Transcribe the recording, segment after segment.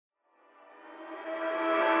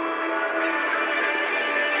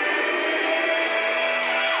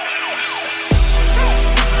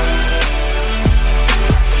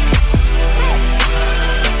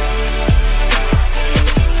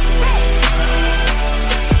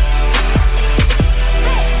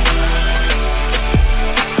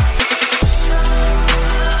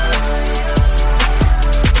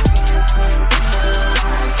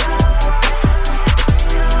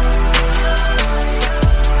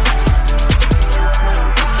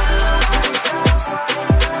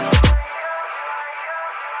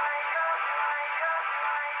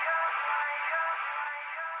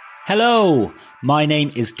Hello, my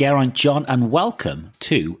name is Geraint John and welcome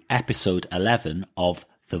to episode 11 of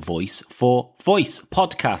the Voice for Voice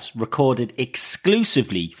podcast, recorded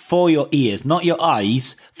exclusively for your ears, not your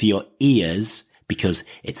eyes, for your ears, because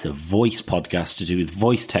it's a voice podcast to do with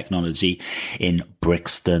voice technology in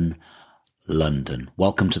Brixton, London.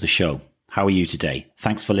 Welcome to the show. How are you today?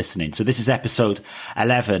 Thanks for listening. So this is episode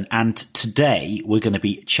 11, and today we're going to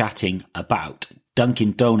be chatting about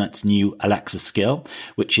Dunkin' Donuts' new Alexa skill,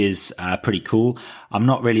 which is pretty cool. I'm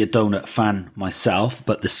not really a donut fan myself,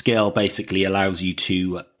 but the skill basically allows you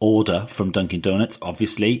to order from Dunkin' Donuts,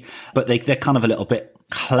 obviously, but they're kind of a little bit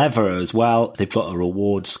cleverer as well. They've got a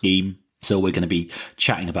reward scheme. So we're going to be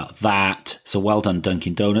chatting about that. So well done,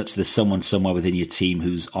 Dunkin' Donuts. There's someone somewhere within your team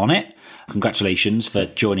who's on it. Congratulations for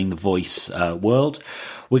joining the voice world.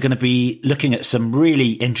 We're going to be looking at some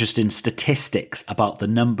really interesting statistics about the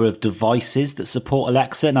number of devices that support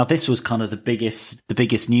Alexa. Now, this was kind of the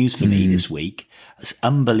biggest news for me this week. It's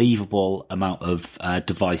unbelievable amount of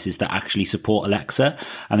devices that actually support Alexa,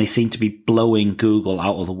 and they seem to be blowing Google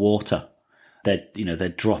out of the water. They're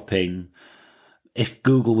dropping. If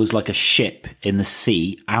Google was like a ship in the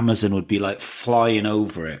sea, Amazon would be like flying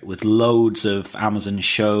over it with loads of Amazon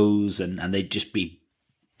shows, and they'd just be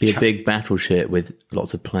a big battleship with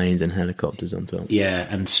lots of planes and helicopters on top. Yeah,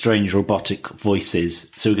 and strange robotic voices.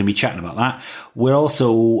 So we're going to be chatting about that. We're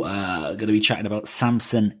also going to be chatting about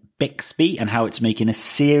Samsung Bixby and how it's making a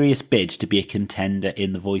serious bid to be a contender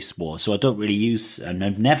in the voice war. So I don't really use, and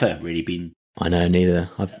I've never really been... I know, neither.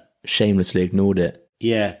 I've shamelessly ignored it.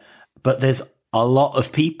 Yeah, but there's a lot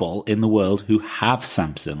of people in the world who have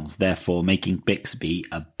Samsungs, therefore making Bixby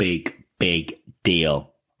a big, big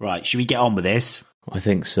deal. Right, should we get on with this? I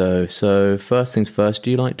think so. So first things first,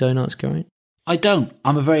 do you like donuts, Geraint? I don't.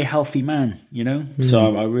 I'm a very healthy man, you know?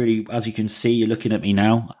 So I really, as you can see, you're looking at me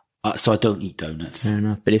now, so I don't eat donuts. Fair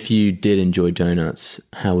enough. But if you did enjoy donuts,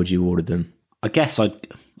 how would you order them? I guess I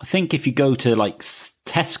think if you go to like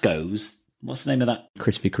Tesco's, what's the name of that?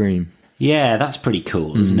 Krispy Kreme. Yeah, that's pretty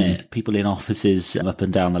cool, isn't it? People in offices up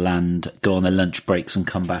and down the land go on their lunch breaks and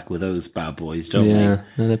come back with those bad boys, don't they? Yeah,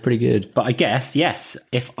 no, they're pretty good. But I guess, yes,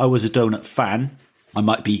 if I was a donut fan, I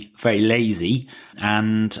might be very lazy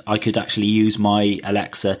and I could actually use my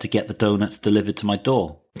Alexa to get the donuts delivered to my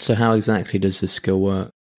door. So how exactly does this skill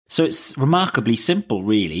work? So it's remarkably simple,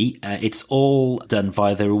 really. It's all done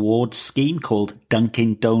via the reward scheme called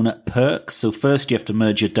Dunkin' Donut Perks. So first you have to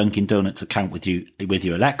merge your Dunkin' Donuts account with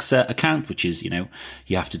your Alexa account, which is, you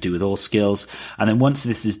have to do with all skills. And then once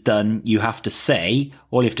this is done, all you have to say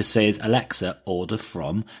is, Alexa, order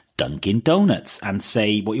from Dunkin' Donuts, and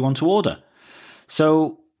say what you want to order.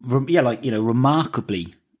 So,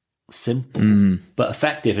 remarkably simple, but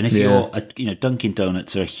effective. And if Dunkin'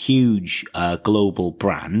 Donuts are a huge global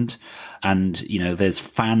brand, and there's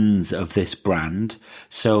fans of this brand,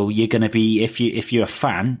 so you're going to be, if you're a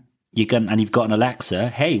fan, you've got an Alexa,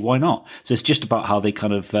 hey, why not? So it's just about how they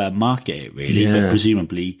kind of market it, really. But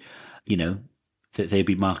presumably, that they'd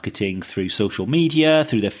be marketing through social media,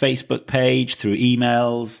 through their Facebook page, through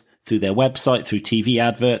emails, through their website, through TV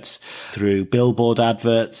adverts, through billboard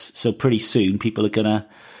adverts. So pretty soon people are going to,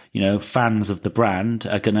 fans of the brand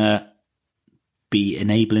are going to be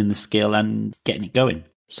enabling the skill and getting it going.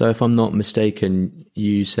 So if I'm not mistaken,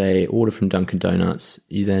 you say order from Dunkin' Donuts,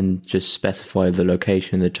 you then just specify the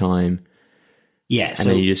location, the time. Yeah. And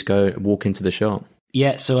then you just walk into the shop.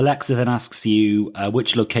 Yeah. So Alexa then asks you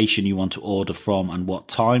which location you want to order from and what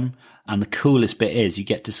time. And the coolest bit is you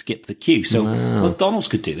get to skip the queue. So McDonald's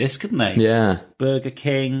could do this, couldn't they? Yeah. Burger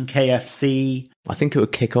King, KFC. I think it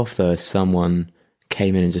would kick off though if someone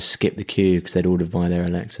came in and just skipped the queue because they'd ordered via their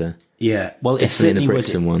Alexa. Yeah. Well, it's certainly in the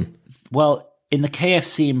Brixton one. Well, in the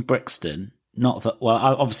KFC in Brixton, not that. Well,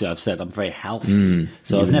 obviously I've said I'm very healthy,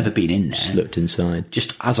 so I've never been in there. Just looked inside.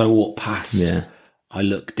 Just as I walked past, I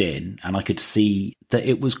looked in and I could see that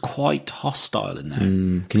it was quite hostile in there.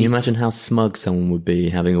 Can you imagine how smug someone would be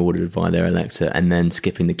having ordered via their Alexa and then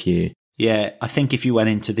skipping the queue? Yeah, I think if you went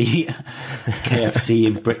into the KFC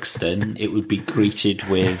in Brixton, it would be greeted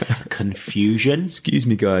with confusion. Excuse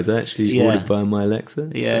me, guys, I actually ordered via my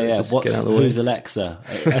Alexa. Yeah, so who's Alexa?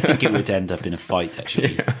 I think it would end up in a fight,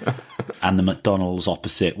 actually. Yeah. And the McDonald's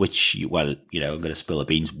opposite, which, I'm going to spill the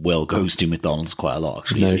beans, Will goes to McDonald's quite a lot,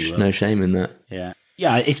 actually. No shame in that. Yeah.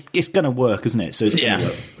 Yeah, it's going to work, isn't it? So it's going to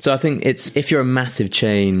work. So I think if you're a massive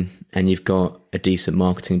chain and you've got a decent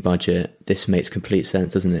marketing budget, this makes complete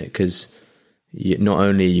sense, doesn't it? Because not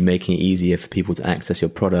only are you making it easier for people to access your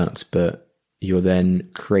products, but you're then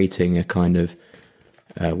creating a kind of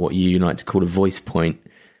what you like to call a voice point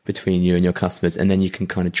between you and your customers, and then you can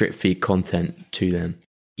kind of drip feed content to them.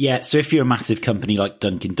 Yeah, so if you're a massive company like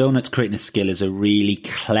Dunkin' Donuts, creating a skill is a really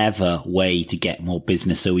clever way to get more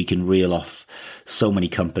business. So we can reel off so many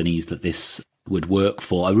companies that this would work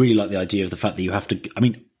for. I really like the idea of the fact that you have to, I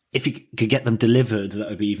mean, if you could get them delivered, that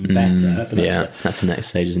would be even better. But that's the next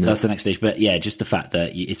stage, isn't it? That's the next stage. But yeah, just the fact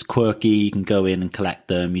that it's quirky, you can go in and collect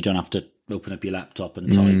them. You don't have to open up your laptop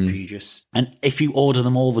and type. And if you order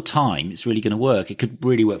them all the time, it's really going to work. It could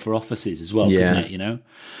really work for offices as well, couldn't it, you know?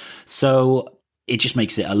 So it just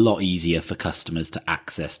makes it a lot easier for customers to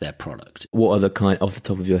access their product. What other kind, off the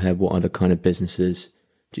top of your head, what other kind of businesses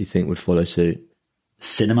do you think would follow suit?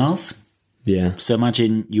 Cinemas. Yeah. So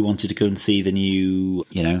imagine you wanted to go and see the new,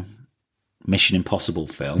 you know, Mission Impossible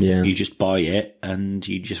film. Yeah. You just buy it and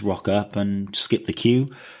you just rock up and skip the queue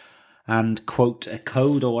and quote a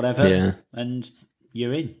code or whatever. Yeah. And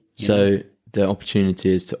you're in. So the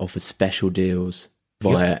opportunity is to offer special deals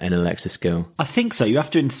via an Alexa skill. I think so. You have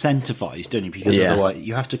to incentivize, don't you? Because otherwise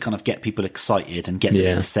you have to kind of get people excited and get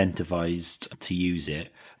them incentivized to use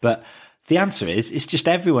it. But the answer is, it's just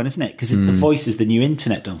everyone, isn't it? Because the voice is the new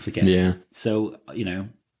internet, don't forget. Yeah. So, you know,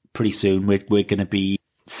 pretty soon we're going to be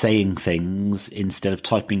saying things instead of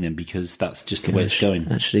typing them, because that's just the way it's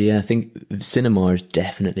going. Actually, yeah, I think cinema is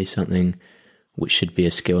definitely something which should be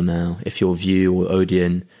a skill now. If you're View or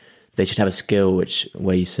Odeon, they should have a skill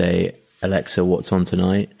where you say, Alexa, what's on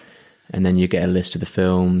tonight? And then you get a list of the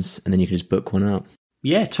films, and then you can just book one up.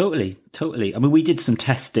 Yeah, totally. I mean, we did some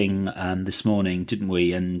testing this morning, didn't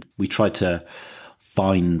we? And we tried to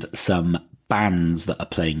find some bands that are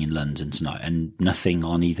playing in London tonight, and nothing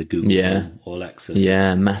on either Google or Alexa.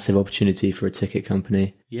 Yeah, massive opportunity for a ticket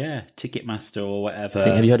company. Yeah, Ticketmaster or whatever.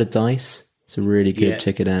 Have you heard of Dice? It's a really good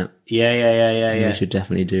ticket app. Yeah. You should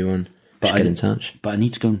definitely do one. But get in touch. But I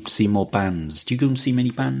need to go and see more bands. Do you go and see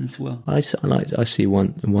many bands? Well, I see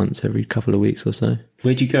one once every couple of weeks or so.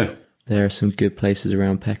 Where do you go? There are some good places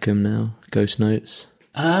around Peckham now. Ghost Notes.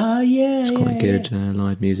 Yeah. It's quite good.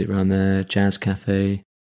 Live music around there. Jazz Cafe.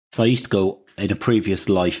 So I used to go, in a previous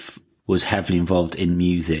life, was heavily involved in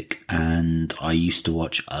music, and I used to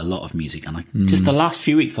watch a lot of music. And just the last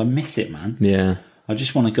few weeks, I miss it, man. Yeah. I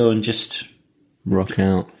just want to go and just rock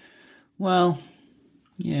out. Well,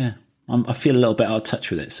 yeah. I feel a little bit out of touch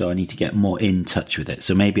with it, so I need to get more in touch with it.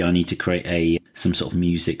 So maybe I need to create some sort of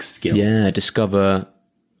music skill. Yeah, discover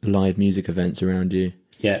live music events around you.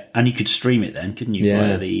 Yeah, and you could stream it then, couldn't you?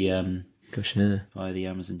 Yeah. Via the via the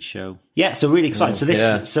Amazon show. Yeah, so really excited. We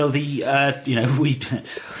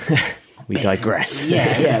digress.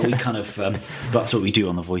 we kind of that's what we do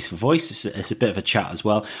on the Voice for Voice. It's a bit of a chat as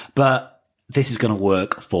well, but this is going to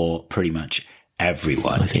work for pretty much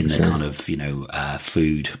everyone in the kind of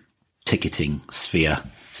food ticketing sphere.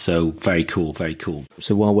 So very cool.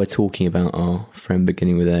 So while we're talking about our friend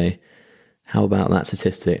beginning with A, how about that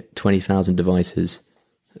statistic? 20,000 devices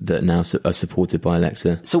that now are supported by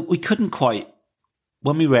Alexa. So we couldn't quite,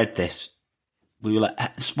 when we read this, we were like,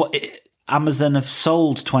 Amazon have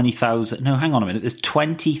sold 20,000. No, hang on a minute. There's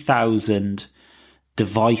 20,000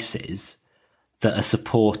 devices that are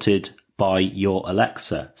supported by your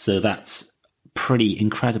Alexa. So that's pretty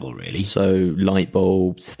incredible, really. So light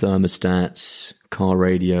bulbs, thermostats, car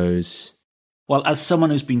radios. Well, as someone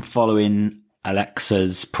who's been following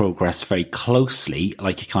Alexa's progress very closely,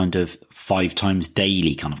 like kind of 5 times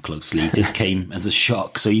daily kind of closely, this came as a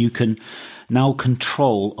shock. So you can now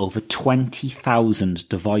control over 20,000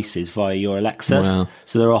 devices via your Alexa. Wow.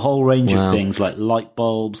 So there are a whole range of things like light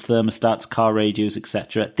bulbs, thermostats, car radios,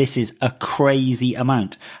 etc. This is a crazy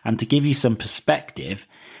amount. And to give you some perspective,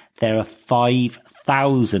 there are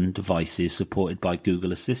 5,000 devices supported by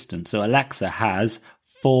Google Assistant. So Alexa has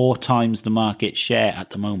 4 times the market share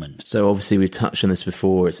at the moment. So obviously we've touched on this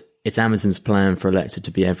before. It's Amazon's plan for Alexa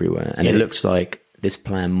to be everywhere. And it looks like this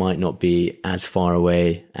plan might not be as far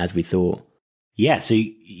away as we thought. Yeah, so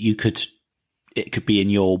it could be in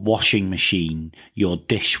your washing machine, your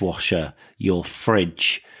dishwasher, your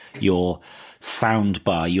fridge, your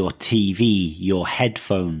soundbar, your TV, your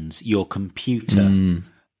headphones, your computer,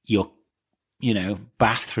 your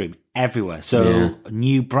bathroom, everywhere. So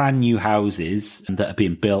brand new houses that are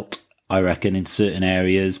being built, I reckon, in certain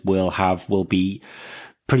areas will be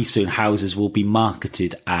pretty soon. Houses will be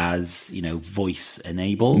marketed as, voice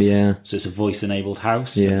enabled. Yeah. So it's a voice enabled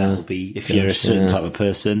house. Yeah. And that will be, if you're a certain type of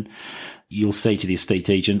person, you'll say to the estate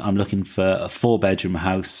agent, I'm looking for a 4-bedroom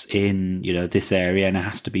house in, this area, and it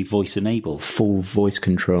has to be voice enabled. Full voice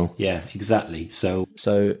control. Yeah, exactly. So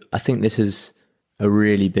I think this is a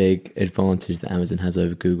really big advantage that Amazon has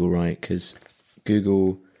over Google, right? Because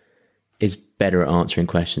Google is better at answering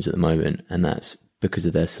questions at the moment, and that's because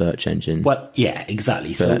of their search engine. Well, yeah,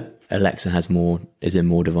 exactly. But Alexa is in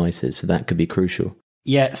more devices, so that could be crucial.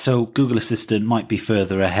 Yeah, so Google Assistant might be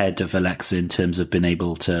further ahead of Alexa in terms of being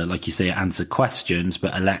able to, like you say, answer questions,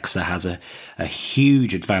 but Alexa has a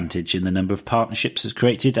huge advantage in the number of partnerships it's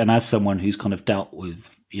created. And as someone who's kind of dealt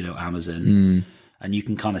with, Amazon, and you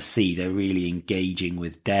can kind of see they're really engaging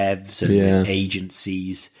with devs and with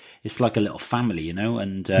agencies. It's like a little family,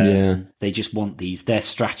 and they just want these. Their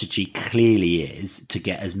strategy clearly is to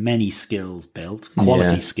get as many skills built,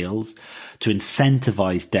 quality skills, to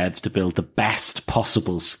incentivize devs to build the best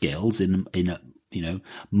possible skills in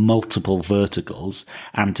multiple verticals,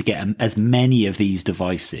 and to get as many of these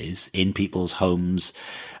devices in people's homes,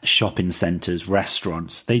 shopping centers,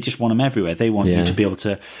 restaurants. They just want them everywhere. They want you to be able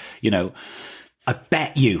to, I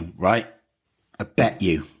bet you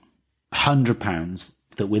 £100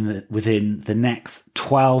 that within the next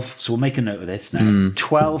 12, so we'll make a note of this now,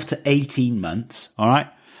 12 to 18 months, all right,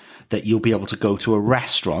 that you'll be able to go to a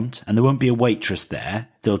restaurant and there won't be a waitress there.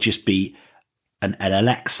 There'll just be an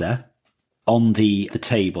Alexa on the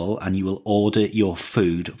table, and you will order your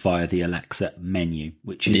food via the Alexa menu,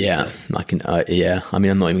 which is... I can, I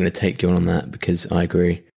mean, I'm not even going to take you on that because I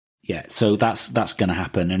agree. Yeah, so that's going to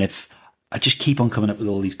happen. And if I just keep on coming up with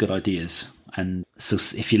all these good ideas, and so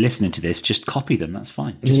if you're listening to this, just copy them. That's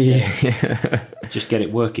fine. Just get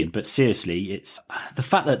it working. But seriously, it's the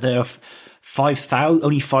fact that there are 5,000,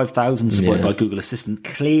 only 5,000 supported by Google Assistant.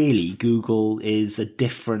 Clearly, Google is a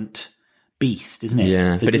different beast, isn't it?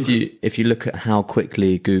 Yeah, but if you look at how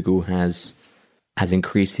quickly Google has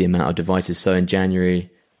increased the amount of devices, so in January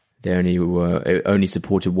they only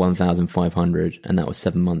supported 1,500, and that was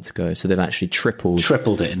 7 months ago. So they've actually tripled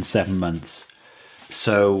it in 7 months.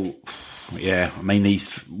 So yeah, I mean,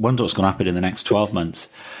 wonder what's going to happen in the next 12 months.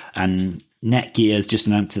 And Netgear has just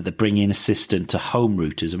announced that they're bringing Assistant to home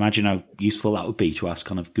routers. Imagine how useful that would be to ask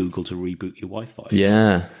kind of Google to reboot your Wi-Fi.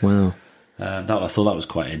 Yeah, wow. I thought that was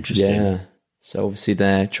quite interesting. Yeah. So obviously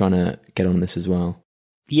they're trying to get on this as well.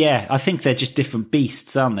 Yeah, I think they're just different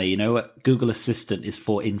beasts, aren't they? Google Assistant is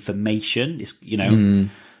for information. It's,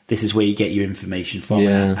 this is where you get your information from.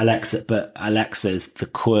 Yeah. Alexa's the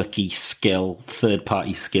quirky skill,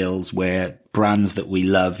 third-party skills where brands that we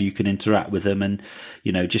love, you can interact with them, and,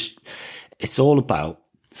 it's all about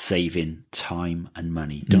saving time and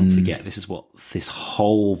money. Don't forget, this is what this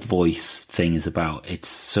whole voice thing is about. It's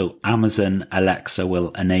so Amazon Alexa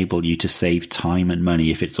will enable you to save time and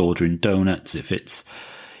money if it's ordering donuts, if it's,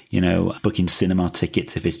 booking cinema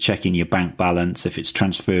tickets, if it's checking your bank balance, if it's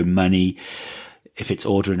transferring money, if it's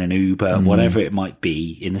ordering an Uber, whatever it might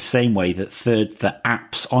be, in the same way that the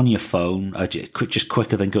apps on your phone are just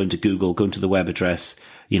quicker than going to Google, going to the web address,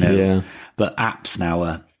 but apps now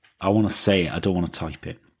are, I want to say it, I don't want to type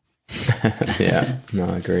it. Yeah, no,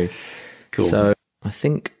 I agree. Cool. So I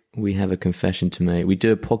think we have a confession to make. We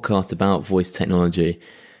do a podcast about voice technology,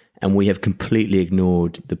 and we have completely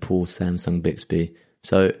ignored the poor Samsung Bixby.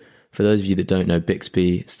 So for those of you that don't know,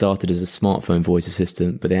 Bixby started as a smartphone voice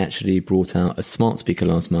assistant, but they actually brought out a smart speaker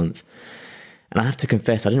last month. And I have to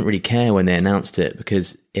confess, I didn't really care when they announced it,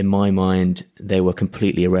 because in my mind, they were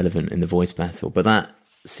completely irrelevant in the voice battle. But that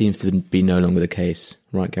seems to be no longer the case.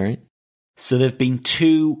 Right, Gary? So there have been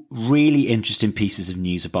two really interesting pieces of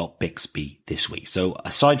news about Bixby this week. So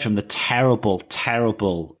aside from the terrible,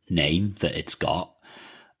 terrible name that it's got,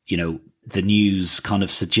 the news kind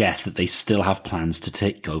of suggests that they still have plans to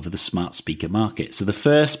take over the smart speaker market. So the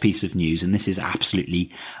first piece of news, and this is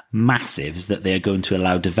absolutely massive, is that they are going to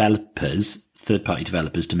allow developers, third-party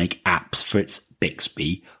developers, to make apps for its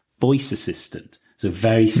Bixby voice assistant. So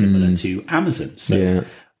very similar to Amazon. So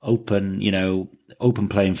open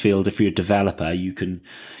playing field. If you're a developer, you can,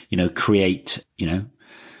 create,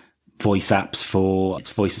 voice apps for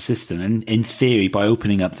its voice assistant. And in theory, by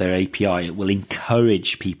opening up their API, it will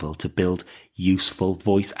encourage people to build useful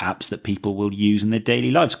voice apps that people will use in their daily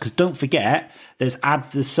lives. Because don't forget, there's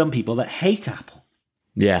some people that hate Apple.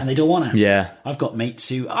 Yeah. And they don't want Apple. Yeah. I've got mates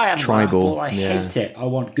who, I have Tribal. Apple, I hate it, I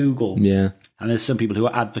want Google. Yeah. And there's some people who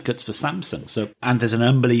are advocates for Samsung. And there's an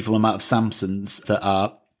unbelievable amount of Samsungs that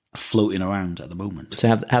are floating around at the moment. So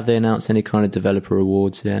have they announced any kind of developer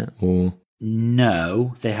awards yet? Or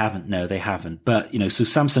No, they haven't. But, so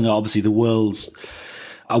Samsung are obviously worlds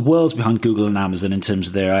behind Google and Amazon in terms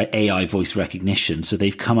of their AI voice recognition. So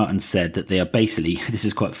they've come out and said that they are basically, this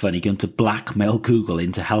is quite funny, going to blackmail Google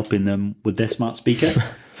into helping them with their smart speaker.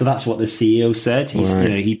 So that's what the CEO said.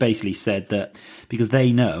 He basically said that because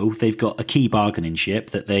they know they've got a key bargaining chip,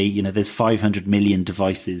 that there's 500 million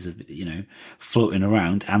devices, floating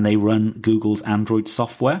around, and they run Google's Android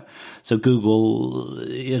software. So Google,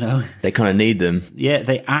 they kind of need them. Yeah,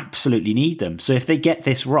 they absolutely need them. So if they get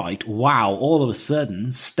this right, wow, all of a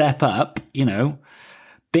sudden, step up,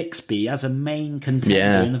 Bixby as a main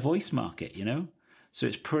contender in the voice market, you know? So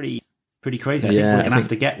it's pretty crazy. I think we're going to have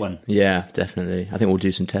to get one. Yeah, definitely. I think we'll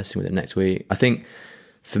do some testing with it next week. I think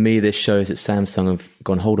for me, this shows that Samsung have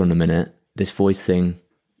gone, hold on a minute, this voice thing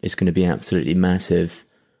is going to be absolutely massive.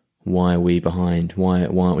 Why are we behind? Why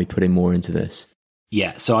aren't we putting more into this?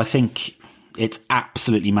 Yeah, so I think it's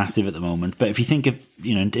absolutely massive at the moment. But if you think of,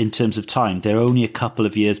 you know, in terms of time, they're only a couple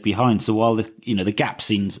of years behind. So while the gap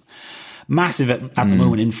seems massive at the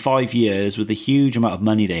moment, in 5 years, with the huge amount of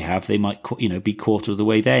money they have, they might, be quarter of the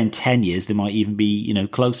way there. In 10 years, they might even be,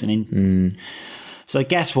 close. So I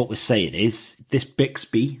guess what we're saying is this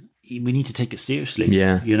Bixby, we need to take it seriously.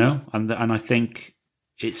 Yeah. And I think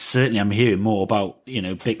it's certainly, I'm hearing more about,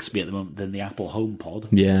 Bixby at the moment than the Apple HomePod.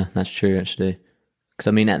 Yeah, that's true, actually. Because,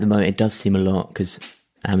 I mean, at the moment, it does seem a lot because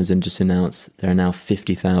Amazon just announced there are now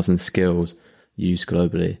 50,000 skills used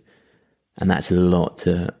globally. And that's a lot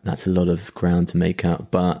of ground to make up.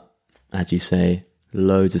 But, as you say,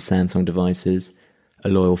 loads of Samsung devices, a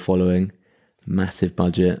loyal following, massive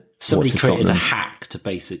budget. Somebody created a hack to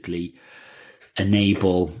basically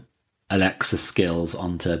enable Alexa skills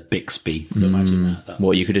onto Bixby. So imagine that.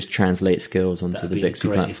 You could just translate skills onto the Bixby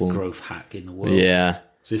platform. Growth hack in the world. Yeah.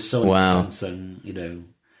 So if someone Samsung,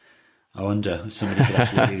 I wonder if somebody could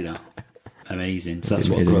actually do that. Amazing. So that's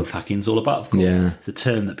what growth hacking is all about, of course. Yeah. It's a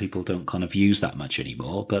term that people don't kind of use that much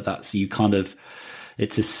anymore, but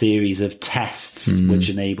it's a series of tests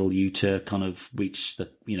which enable you to kind of reach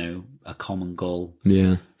a common goal.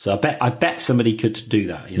 Yeah. So I bet somebody could do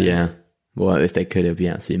that. Yeah. Well, if they could, it would be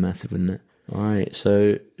absolutely massive, wouldn't it? All right.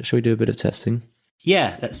 So shall we do a bit of testing?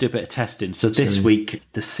 Yeah, let's do a bit of testing. So this week,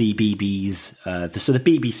 the Cbeebies, the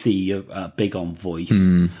BBC are big on voice,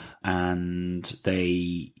 and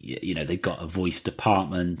they've got a voice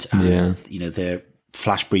department, and their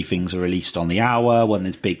flash briefings are released on the hour when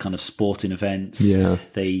there's big kind of sporting events. Yeah,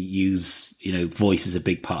 they use voice as a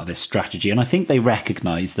big part of their strategy, and I think they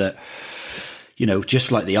recognise that.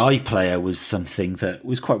 Just like the iPlayer was something that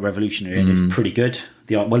was quite revolutionary and is pretty good.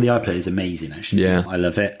 The iPlayer is amazing, actually. Yeah. I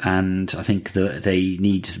love it. And I think that they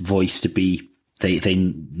need voice to be, they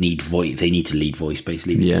need to lead voice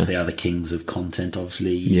basically because they are the kings of content,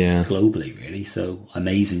 obviously, globally, really. So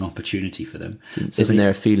amazing opportunity for them. Isn't there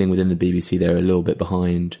a feeling within the BBC they're a little bit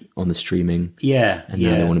behind on the streaming? Yeah. And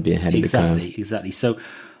now they want to be ahead of the curve. Exactly. So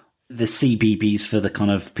the Cbeebies, for the kind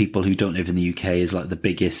of people who don't live in the UK, is like the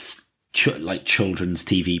biggest children's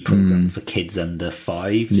TV program for kids under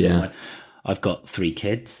 5. So I've got 3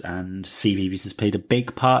 kids, and Cbeebies has played a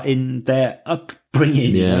big part in their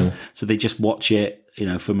upbringing. So they just watch it,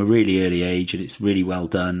 from a really early age, and it's really well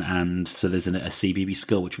done. And so there's a Cbeebies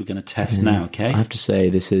skill which we're going to test now. Okay, I have to say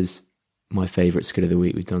this is my favourite skill of the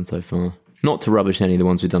week we've done so far. Not to rubbish any of the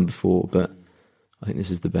ones we've done before, but I think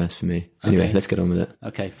this is the best for me. Anyway, let's get on with it.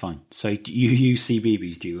 Okay, fine. So you use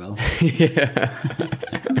Cbeebies, do you, Will? Yeah.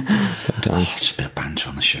 Sometimes. Just a bit of banter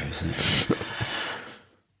on the show, isn't it?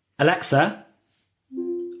 Alexa,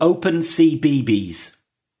 open Cbeebies.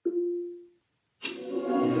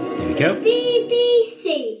 There we go.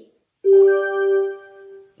 BBC.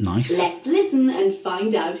 Nice. Let's listen and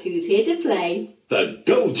find out who's here to play. The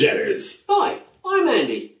Go-Getters. Hi, I'm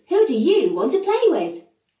Andy. Who do you want to play with?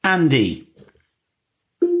 Andy.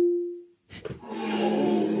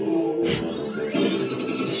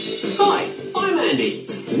 Hi, I'm Andy.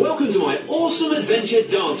 Welcome to my awesome adventure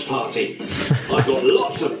dance party. I've got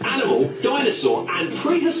lots of animal, dinosaur and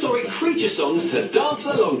prehistoric creature songs to dance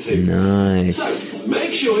along to. Nice. So,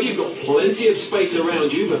 make sure you've got plenty of space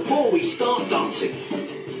around you before we start dancing.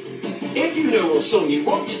 If you know what song you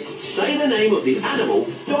want, say the name of the animal,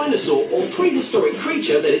 dinosaur or prehistoric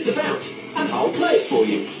creature that it's about, and I'll play it for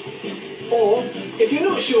you. Or, if you're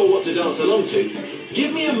not sure what to dance along to,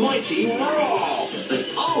 give me a mighty roar, and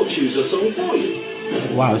I'll choose a song for you.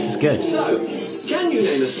 Wow, this is good. So, can you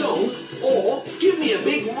name a song, or give me a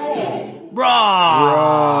big roar?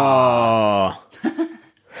 Roar!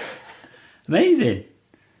 Amazing.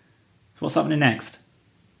 What's happening next?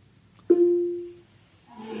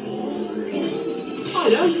 I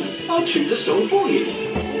know, I'll choose a song for you.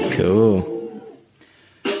 Cool.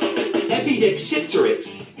 Epidexipterix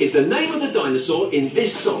is the name of the dinosaur in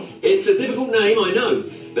this song. It's a difficult name, I know,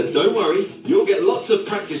 but don't worry, you'll get lots of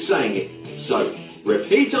practice saying it. So,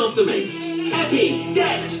 repeat after me.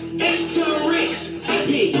 Epidexipterix!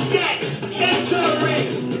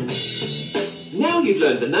 Epidexipterix! Now you've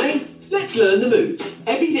learned the name, let's learn the move.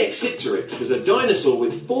 Epidexipterix was a dinosaur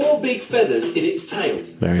with 4 big feathers in its tail.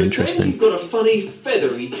 Very interesting. You've got a funny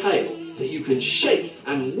feathery tail that you can shake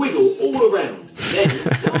and wiggle all around. Then,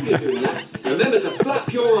 while you're doing that, remember to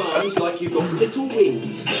flap your arms like you've got little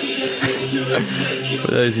wings.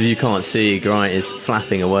 For those of you who can't see, Grant is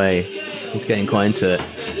flapping away. He's getting quite into it.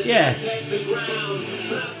 Yeah.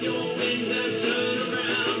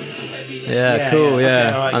 Yeah, cool. Yeah,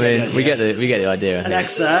 Okay, all right, I mean, we get the idea. I think.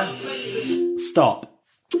 Alexa, stop.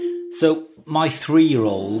 So my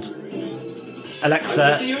 3-year-old,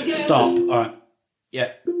 Alexa, stop. All right.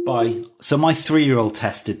 Yeah, bye. So my 3-year-old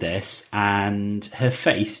tested this, and her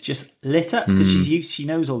face just lit up because she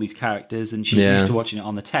knows all these characters, and she's used to watching it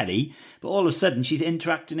on the telly. But all of a sudden, she's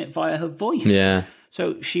interacting it via her voice. Yeah.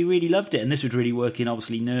 So she really loved it, and this would really work in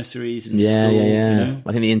obviously nurseries and Yeah, school. yeah. You know?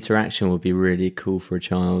 I think the interaction would be really cool for a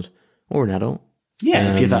child or an adult.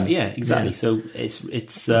 Yeah, if you're that, yeah, exactly. Yeah. So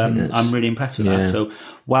it's I'm really impressed with that. So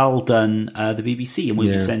well done, the BBC, and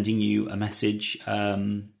we'll be sending you a message, to let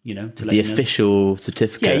the you know. Official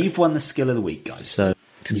certificate. Yeah, you've won the skill of the week, guys. So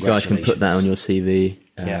you guys can put that on your CV.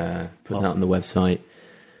 Put that on the website.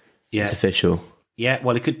 Yeah, it's official. Yeah,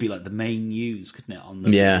 well, it could be like the main news, couldn't it, on the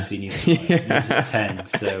BBC News, news at 10.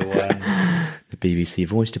 So the BBC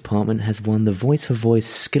Voice Department has won the Voice for Voice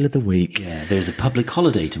Skill of the Week. Yeah, there's a public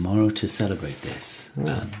holiday tomorrow to celebrate this.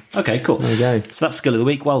 Okay, cool. There we go. So that's Skill of the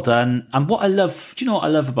Week. Well done. And what I love, do you know what I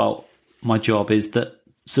love about my job is that,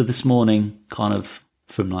 so this morning, kind of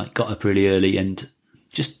from got up really early and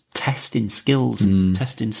just testing skills,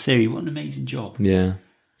 testing Siri. What an amazing job. Yeah.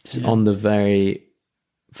 Just on the very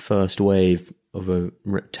first wave of a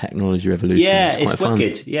technology revolution. Yeah, it's quite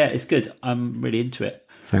wicked. Fun. Yeah, it's good. I'm really into it.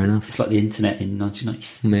 Fair enough. It's like the internet in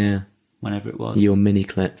 1990. Yeah. Whenever it was. Your mini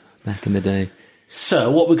clip back in the day. So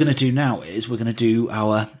what we're going to do now is we're going to do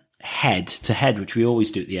our head to head, which we always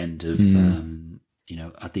do at the end of,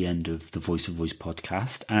 at the end of the Voice of Voice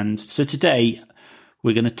podcast. And so today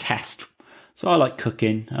we're going to test. So I like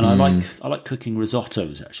cooking, and I like cooking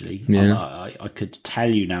risottos. Actually, yeah. I could tell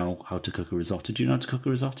you now how to cook a risotto. Do you know how to cook a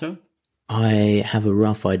risotto? I have a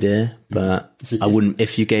rough idea, but I wouldn't.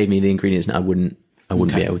 If you gave me the ingredients, I wouldn't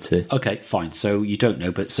be able to. Okay, fine. So you don't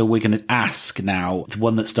know, but so we're going to ask now the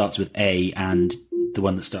one that starts with A and the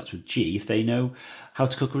one that starts with G if they know how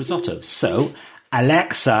to cook a risotto. So,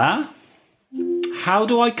 Alexa, how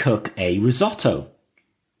do I cook a risotto?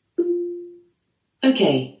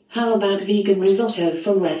 Okay, how about vegan risotto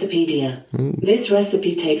from Recipedia? This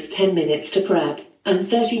recipe takes 10 minutes to prep and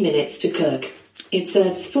 30 minutes to cook. It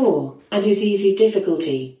serves 4 and is easy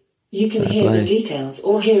difficulty. You can hear the details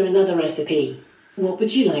or hear another recipe. What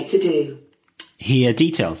would you like to do? Hear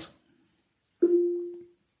details.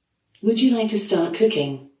 Would you like to start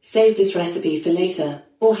cooking, save this recipe for later,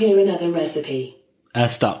 or hear another recipe?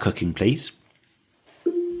 Start cooking, please.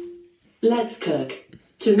 Let's cook.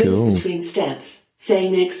 To move between steps, say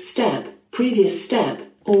next step, previous step,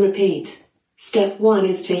 or repeat. Step 1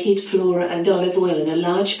 is to heat flour and olive oil in a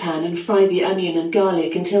large pan and fry the onion and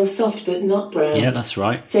garlic until soft but not brown. Yeah, that's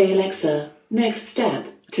right. Say Alexa, next step,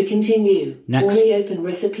 to continue. Next. Or reopen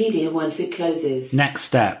Recipedia once it closes. Next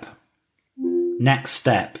step. Next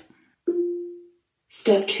step.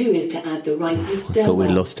 Step 2 is to add the rice and stir. I thought we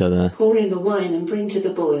lost her there. Pour in the wine and bring to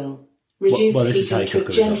the boil. Reduce heat and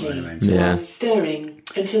cook gently while stirring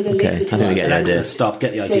until the liquid. I think we get the idea. Stop,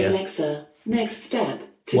 get the Say idea. Alexa, next step,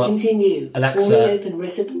 to continue. Alexa, or reopen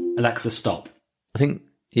recipe. Alexa, stop. I think,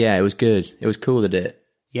 it was good. It was cool that it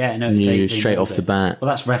they straight off the bat. Well,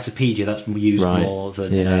 that's Recipedia. That's used more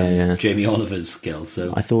than Jamie Oliver's skill.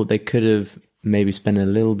 So I thought they could have maybe spent a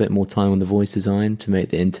little bit more time on the voice design to make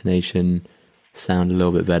the intonation sound a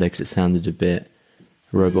little bit better, because it sounded a bit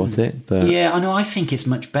robotic. But yeah, I know. I think it's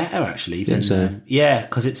much better actually. Than,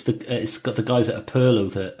 because it's got the guys at Apollo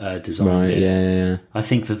that designed it. Yeah. I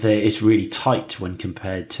think that it's really tight when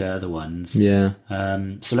compared to other ones. Yeah.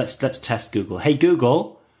 So let's test Google. Hey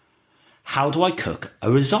Google, how do I cook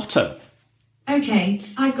a risotto? Okay,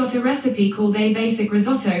 I've got a recipe called A Basic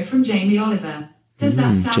Risotto from Jamie Oliver. Does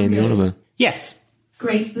that sound Jamie good? Oliver. Yes.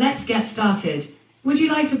 Great, let's get started. Would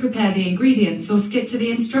you like to prepare the ingredients or skip to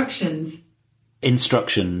the instructions?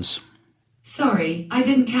 Instructions. Sorry, I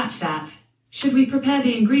didn't catch that. Should we prepare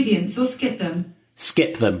the ingredients or skip them?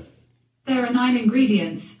 Skip them. There are 9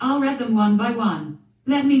 ingredients. I'll read them one by one.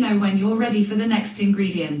 Let me know when you're ready for the next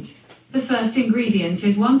ingredient. The first ingredient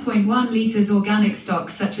is 1.1 litres organic stock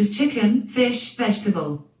such as chicken, fish,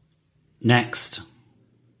 vegetable. Next.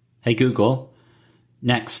 Hey Google,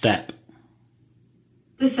 next step.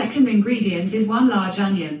 The second ingredient is 1 large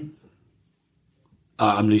onion.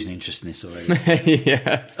 I'm losing interest in this already.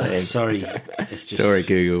 Yeah. Sorry. It's just, sorry,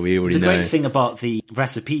 Google. We already know. The great thing about the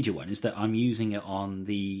Recipedia one is that I'm using it on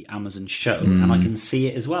the Amazon show and I can see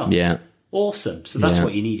it as well. Yeah. Awesome. So that's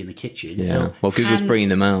what you need in the kitchen. Yeah. So well, Google's bringing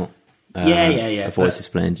them out. A voice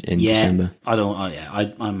display in December.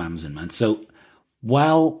 I'm Amazon, man. So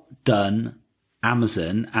well done,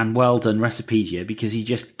 Amazon, and well done Recipedia, because he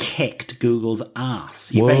just kicked Google's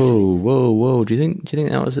ass. Whoa! Do you think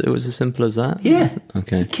it was as simple as that? Yeah.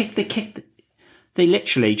 Okay. They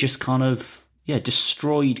literally just kind of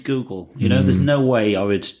destroyed Google. You know, there's no way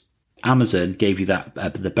Amazon gave you that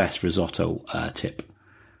the best risotto tip.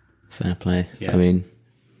 Fair play. Yeah. I mean,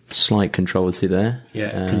 slight controversy there.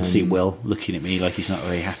 Yeah, I can see Will looking at me like he's not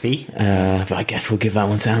very happy. But I guess we'll give that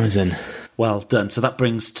one to Amazon. Well done. So that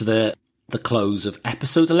brings to the close of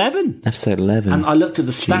episode 11. Episode 11. And I looked at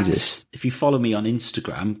the stats. Jesus. If you follow me on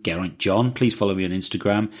Instagram, Geraint John, please follow me on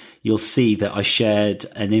Instagram. You'll see that I shared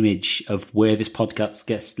an image of where this podcast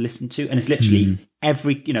gets listened to. And it's literally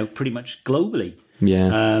pretty much globally.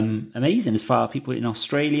 Yeah. Amazing. As far as people in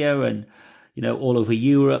Australia and, all over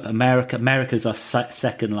Europe, America. America's our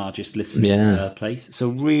second largest listening place. So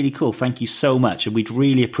really cool. Thank you so much. And we'd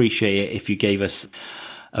really appreciate it if you gave us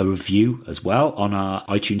a review as well on our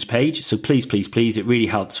iTunes page. So please, it really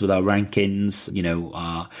helps with our rankings,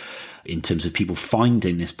 in terms of people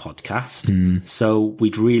finding this podcast. So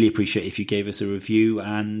we'd really appreciate if you gave us a review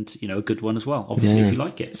and, a good one as well, obviously, if you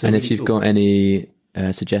like it. So and really if you've got any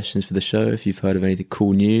suggestions for the show, if you've heard of anything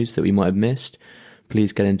cool news that we might have missed,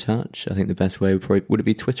 please get in touch. I think the best way would it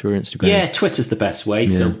be Twitter or Instagram? Yeah, Twitter's the best way.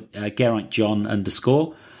 Yeah. So Geraint John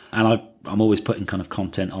 _ and I'm always putting kind of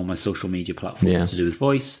content on my social media platforms to do with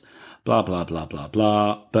voice, blah, blah, blah, blah,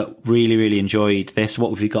 blah. But really, really enjoyed this.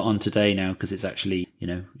 What have we got on today now? Because it's actually,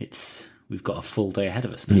 we've got a full day ahead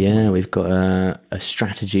of us now. Yeah, we've got a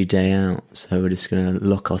strategy day out. So we're just going to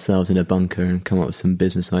lock ourselves in a bunker and come up with some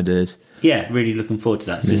business ideas. Yeah, really looking forward to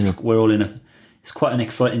that. So we're all it's quite an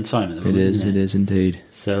exciting time at the moment. It is indeed.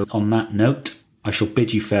 So on that note, I shall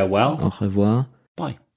bid you farewell. Au revoir. Bye.